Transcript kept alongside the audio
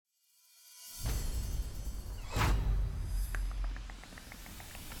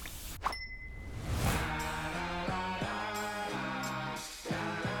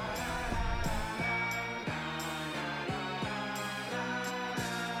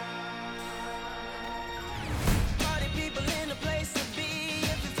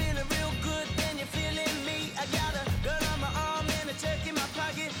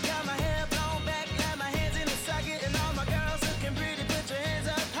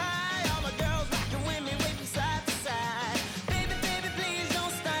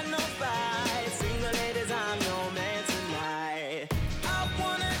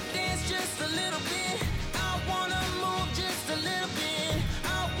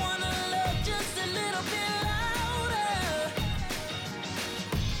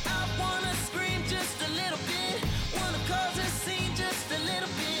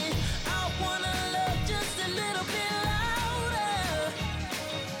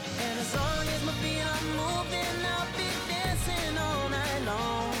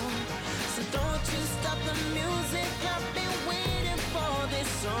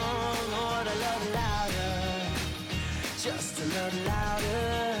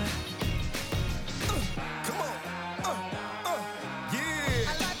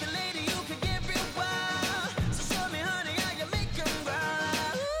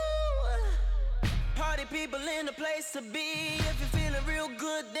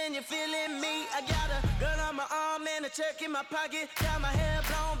check in my pocket. Got my hair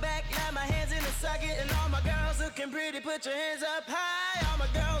blown back, got my hands in the socket. And all my girls looking pretty, put your hands up high. All my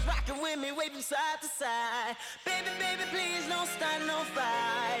girls rocking with me, waving side to side. Baby, baby, please don't start no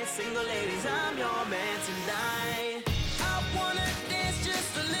fight. Single ladies, I'm your man tonight. I wanna dance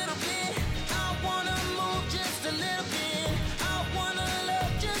just a little bit. I wanna move just a little bit. I wanna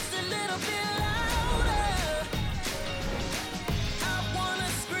love just a little bit louder. I wanna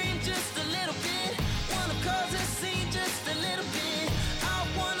scream just a little bit. Wanna cause a scene just a little bit. I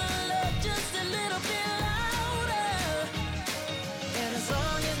wanna love just a little bit louder. And as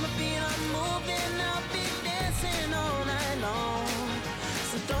long as my feet are moving, I'll be dancing all night long.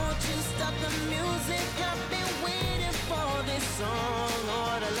 So don't you stop the music, I've been waiting for this song.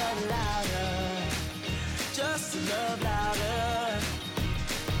 Or to love louder, just to love louder.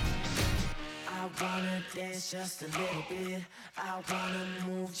 I wanna dance just a little bit. I wanna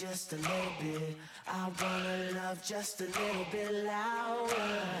move just a little bit. I wanna love just a little bit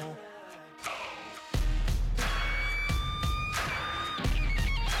louder.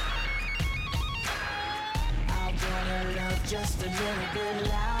 I wanna love just a little bit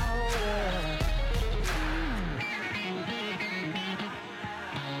louder.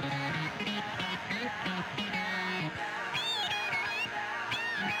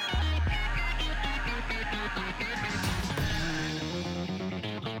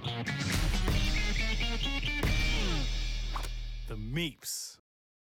 The Meeps.